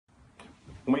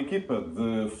Uma equipa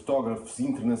de fotógrafos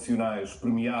internacionais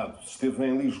premiados esteve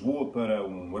em Lisboa para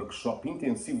um workshop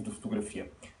intensivo de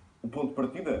fotografia. O ponto de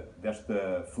partida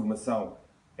desta formação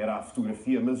era a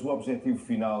fotografia, mas o objetivo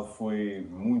final foi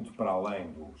muito para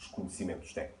além dos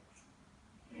conhecimentos técnicos.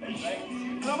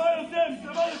 Trabalha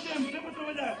sempre a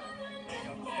trabalhar.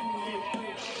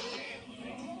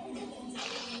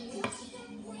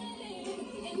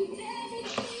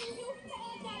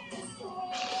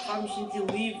 Me sentir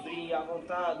livre e à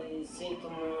vontade,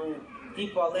 sinto-me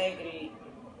tipo alegre,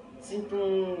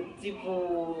 sinto-me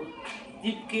tipo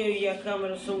que eu e a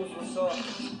câmera somos um só. As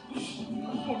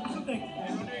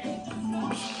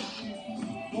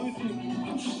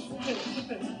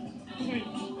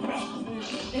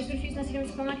fotografias que nós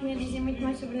tiramos com a máquina dizem muito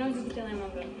mais sobre nós do que o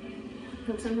telemóvel.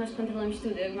 Porque somos nós que controlamos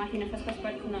tudo, a máquina faz quase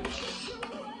parte de nós.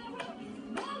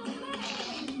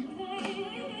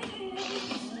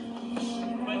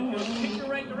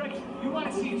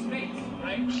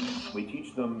 We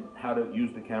teach them how to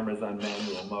use the cameras on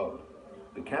manual mode.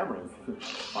 The cameras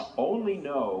only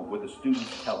know what the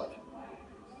students tell it.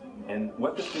 And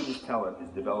what the students tell it is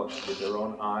developed with their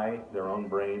own eye, their own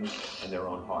brain, and their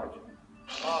own heart.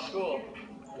 Oh, cool.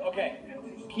 Okay,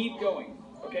 keep going.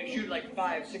 Okay, shoot like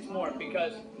 5, 6 more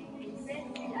because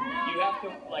you have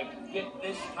to get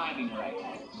this timing right.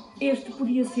 Este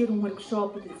podia ser um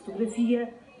workshop de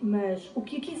fotografia, mas o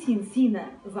que aqui se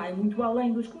ensina vai muito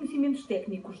além dos conhecimentos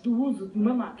técnicos do uso de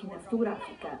uma máquina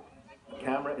fotográfica. The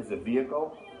camera is a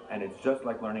vehicle, and it's just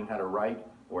like learning how to write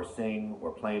or sing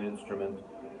or play an instrument.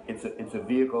 It's a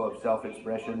vehicle of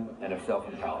self-expression and of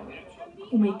self-empowerment.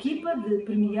 Uma equipa de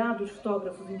premiados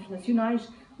fotógrafos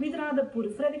internacionais, liderada por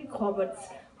Frederick Roberts,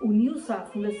 uniu-se à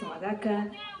Fundação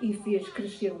HK e fez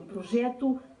crescer um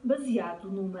projeto baseado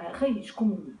numa raiz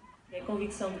comum. É a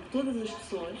convicção de que todas as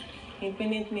pessoas,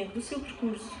 independentemente do seu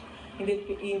percurso,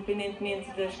 independentemente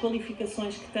das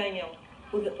qualificações que tenham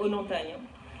ou não tenham,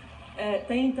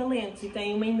 têm talentos e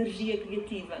têm uma energia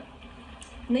criativa.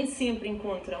 Nem sempre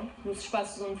encontram, nos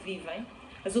espaços onde vivem,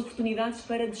 as oportunidades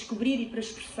para descobrir e para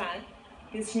expressar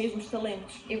esses mesmos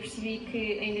talentos. Eu percebi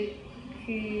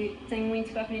que tenho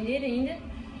muito para aprender ainda,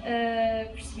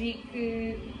 percebi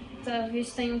que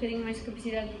talvez tenha um bocadinho mais de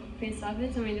capacidade do que pensava,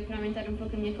 também para aumentar um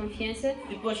pouco a minha confiança.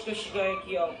 Depois que eu cheguei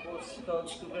aqui ao curso, eu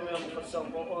descobri a minha motivação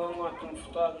com um ótimo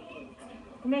fotógrafo.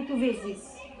 Como é que tu vês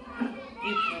isso?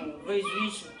 Tipo, vejo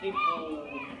isso,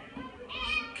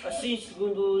 assim,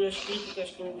 segundo as críticas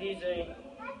que me dizem,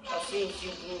 assim,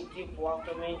 sinto-me, tipo,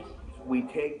 altamente. We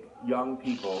take young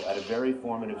people at a very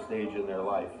formative stage in their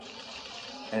life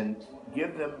and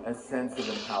give them a sense of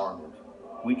empowerment.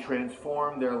 We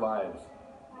transform their lives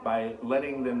by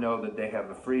letting them know that they have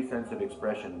a free sense of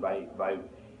expression, by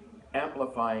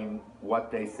amplifying what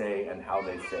they say and how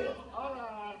they say it.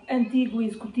 Antigo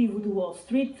executivo de Wall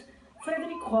Street,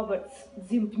 Frederick Roberts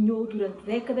desempenhou durante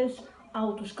décadas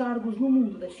altos cargos no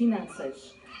mundo das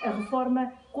finanças. A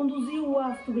reforma conduziu-o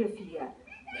à fotografia.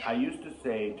 I used to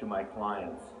say to my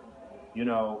clients, you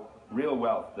know, real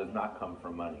wealth does not come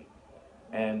from money.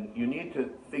 And you need to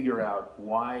figure out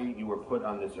why you were put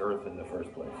on this earth in the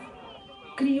first place.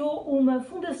 Criou uma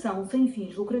fundação sem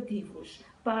fins lucrativos,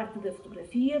 parte da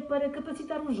fotografia para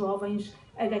capacitar os jovens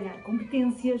a ganhar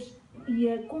competências e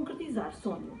a concretizar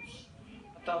sonhos.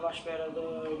 Estava à espera de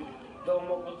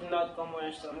uma oportunidade como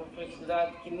esta, uma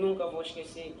felicidade que nunca vou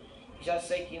esquecer. Já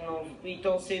sei que não, e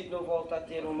tão cedo não volto a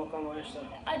ter uma como esta.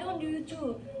 I don't used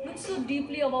to look so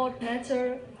deeply about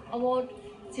nature, about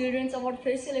children, about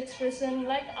facial expression.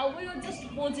 Like we were just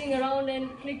posing around and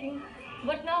clicking.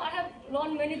 But now I have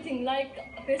learned many things, like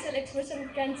facial expression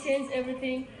can change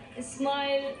everything. A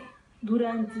smile.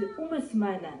 Durante uma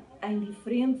semana, em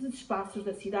diferentes espaços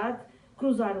da cidade,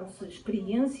 cruzaram-se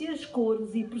experiências,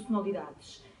 cores e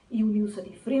personalidades. E uniu-se a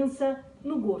diferença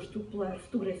no gosto pela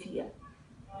fotografia.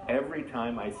 Every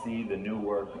time I see the new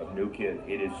work of new kids,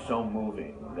 it is so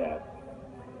moving that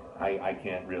I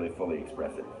can't really fully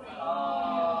express it.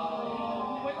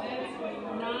 Oh,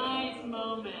 nice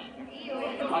moment.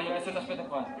 Olha, essa está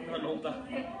espetacular. Não está.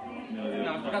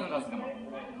 Não, mas por acaso não está assim,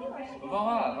 não. Vá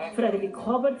lá, vai. Frederick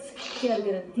Roberts quer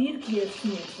garantir que as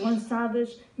sementes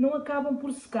lançadas não acabam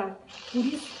por secar. Por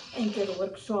isso, em cada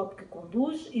workshop que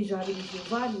conduz, e já dirigiu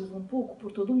vários um pouco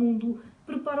por todo o mundo,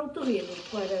 prepara o terreno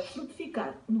para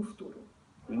frutificar no futuro.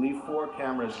 We leave 4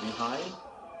 cameras behind,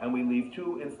 and we leave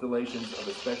 2 installations of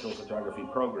a special photography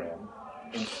program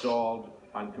installed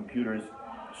on computers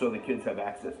so the kids have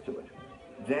access to it.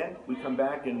 Then we come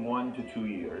back in 1 to 2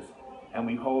 years, and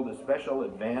we hold a special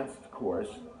advanced course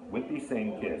with these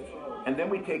same kids. And then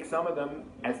we take some of them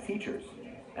as teachers.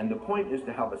 And the point is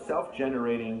to have a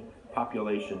self-generating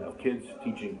population of kids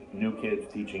teaching new kids.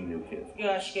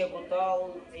 Eu acho que é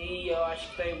brutal e eu acho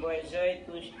que tem bons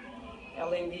jeitos.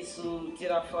 Além disso,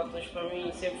 tirar fotos para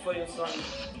mim sempre foi um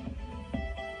sonho.